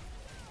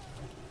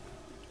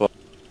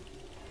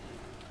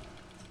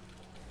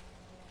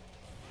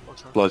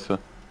 Watch out. Slicer.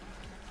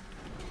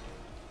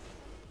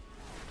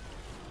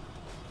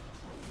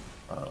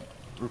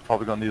 We're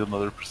probably gonna need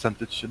another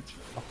percentage in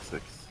fuck's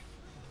sakes.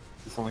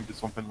 This only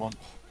gets 1.1.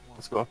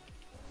 Let's go up.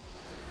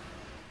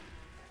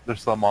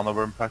 There's a mana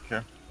worm pack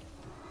here.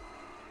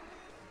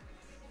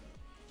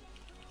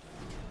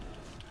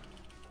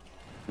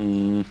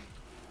 Hmm.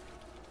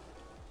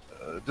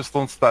 Just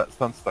don't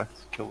stand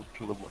stacked. Kill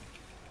the boy.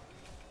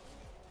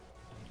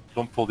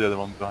 Don't pull the other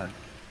one behind.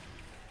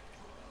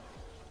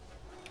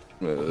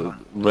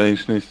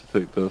 Range needs to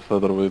take the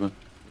further away then.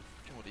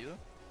 Can we do that?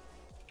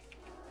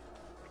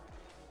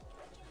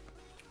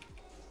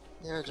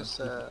 Yeah, just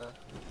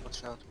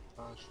watch out.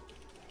 Gosh.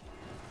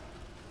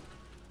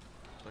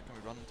 So can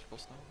we run into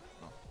boss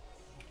now? No.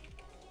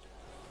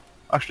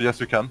 Actually, yes,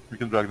 we can. We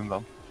can drag them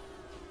down.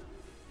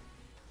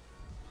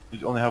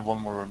 You only have one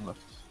more worm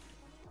left.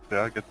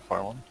 Yeah, get the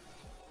fire one.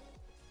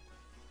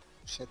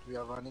 Shit, we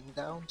are running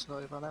down, so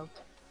I run out.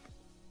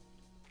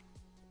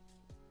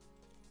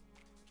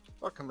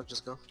 Or can we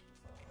just go?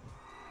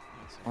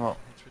 Yeah, it's Oh.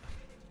 it's really-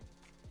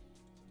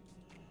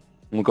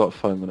 We've got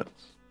 5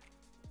 minutes.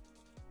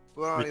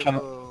 Where are We you?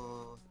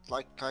 cannot-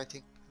 Like, I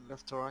think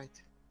left to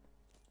right.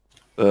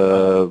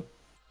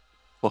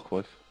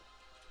 Clockwise.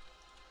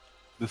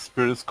 The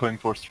spirit is going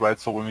towards the right,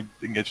 so when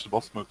we engage the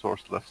boss, move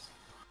towards the left.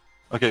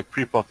 Okay,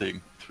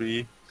 pre-potting.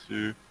 3,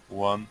 2,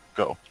 1,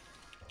 go.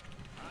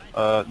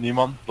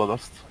 Niemann,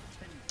 Bloodlust.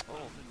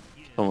 Oh,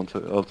 Someone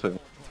take. I'll take.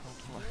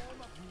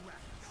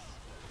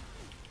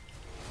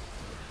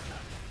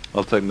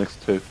 I'll take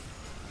next 2.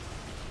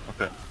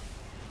 Okay.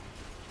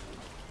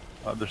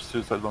 There's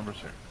suicide bombers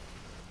here.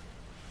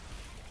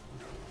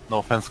 No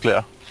offense,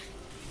 Clea.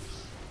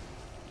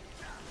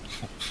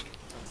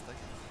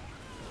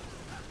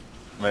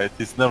 Mate,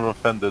 he's never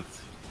offended.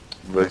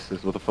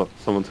 Racist. What the fuck?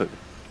 Someone take.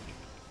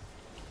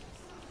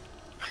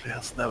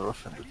 Clea's never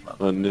offended, man.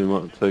 I knew you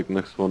might take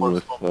next one Force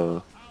with.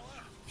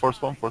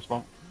 bomb. Force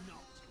bomb.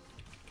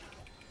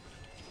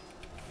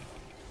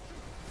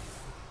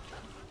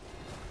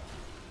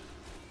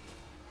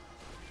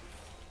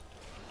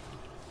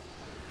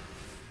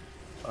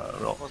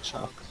 Roll. Watch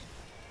out.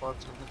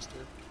 Water next to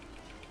you.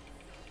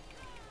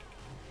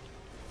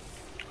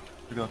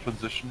 We're gonna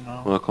transition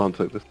now. Well, I can't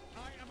take this.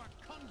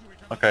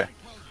 Okay.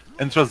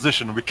 In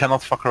transition, we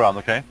cannot fuck around,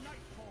 okay?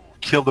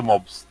 Kill the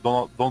mobs.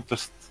 Don't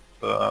just...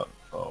 oh,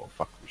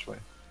 fuck, which way?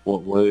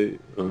 What way?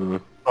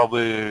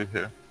 Probably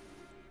here.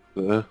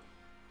 There.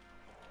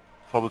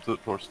 Probably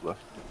towards the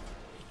left.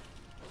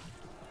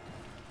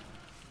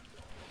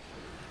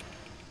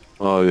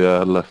 Oh yeah,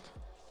 I left.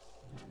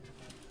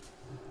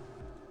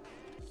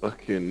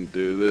 Fucking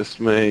do this,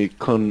 mate.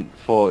 Cunt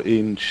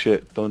 14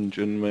 shit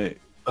dungeon, mate.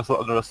 That's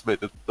not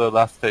underestimated. The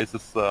last phase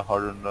is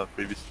harder than the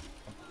previous.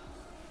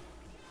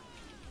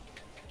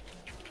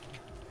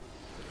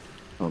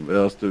 Can't be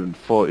asked doing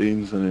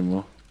 14s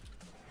anymore.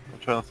 I'm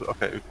trying to...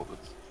 Okay, we pulled it.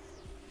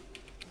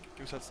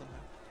 Who's had some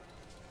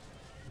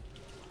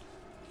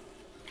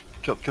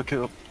here?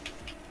 Kill.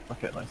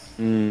 Okay, nice.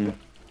 Hmm.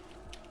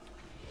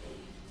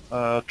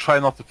 Try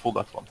not to pull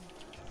that one.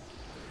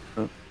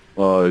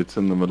 Oh, it's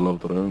in the middle of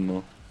the room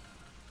now.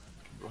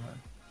 Go ahead.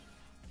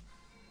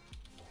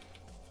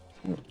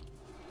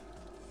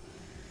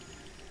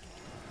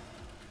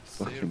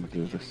 Save Fucking with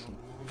do the this. healing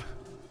move.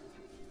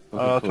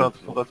 Try not to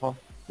pull that one.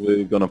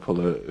 We're gonna pull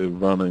it. It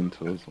ran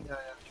into us. Yeah, yeah.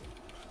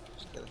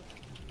 Just kill it.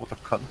 What a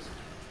cunt.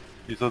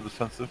 He's so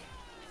defensive.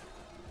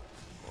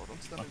 Oh,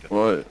 don't stand Okay.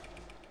 Right.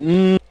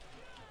 Mm.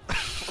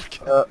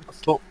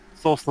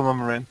 Slow stun on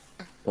Marine.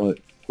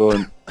 Right, go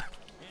on. I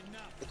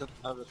don't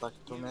have it like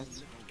 2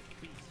 minutes.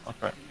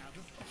 Okay.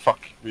 Fuck.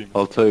 We missed.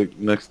 I'll take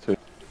next two.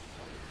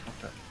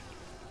 Okay.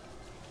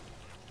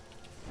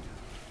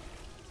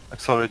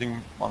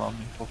 Accelerating mana on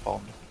me. Will follow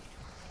me.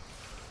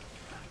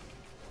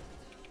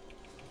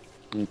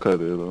 Okay,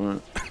 the other,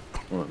 right.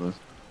 Right, nice.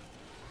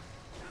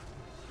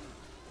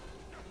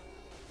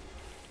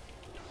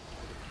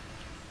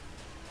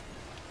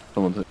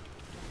 Come on, take.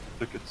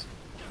 Took it.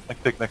 I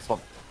can take next one.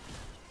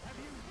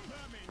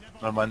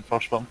 Never mind,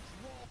 first one.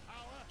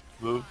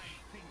 Move.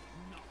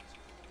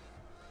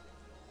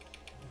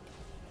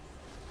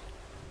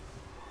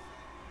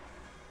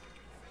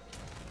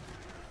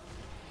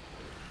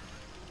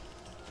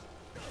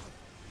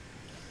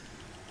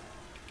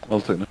 I'll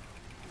take next.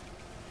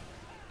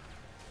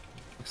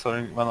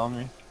 Accelerating mana on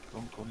me.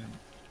 Don't go in.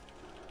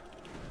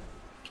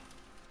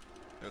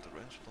 You're at the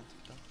range, don't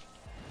take that.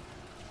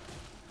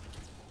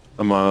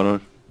 Am I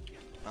alright?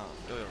 Ah,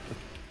 you're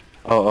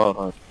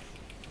Oh.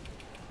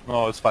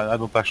 No, it's fine. I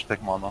don't actually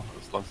take mana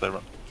as long as I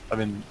run. I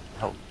mean,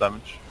 health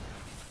damage.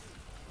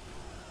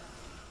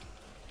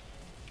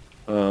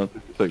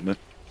 Take next.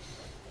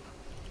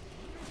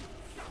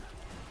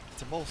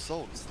 It's a Mole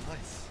Soul, it's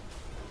nice.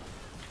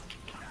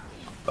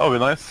 That would be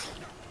nice.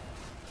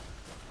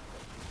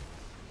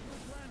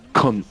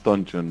 Cunt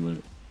dungeon,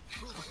 mate.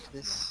 Fuck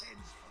this.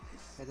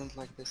 I don't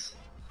like this.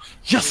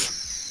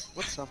 Yes!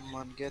 Please,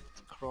 someone get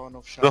Crown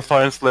of Shout. The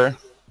Fire Slayer.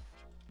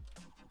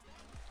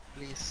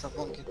 Please,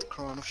 someone get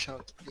Crown of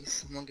Shout. Please,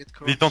 someone get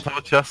Crown We of don't Shout.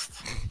 have a chest.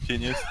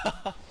 Genius.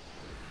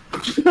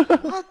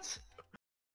 What?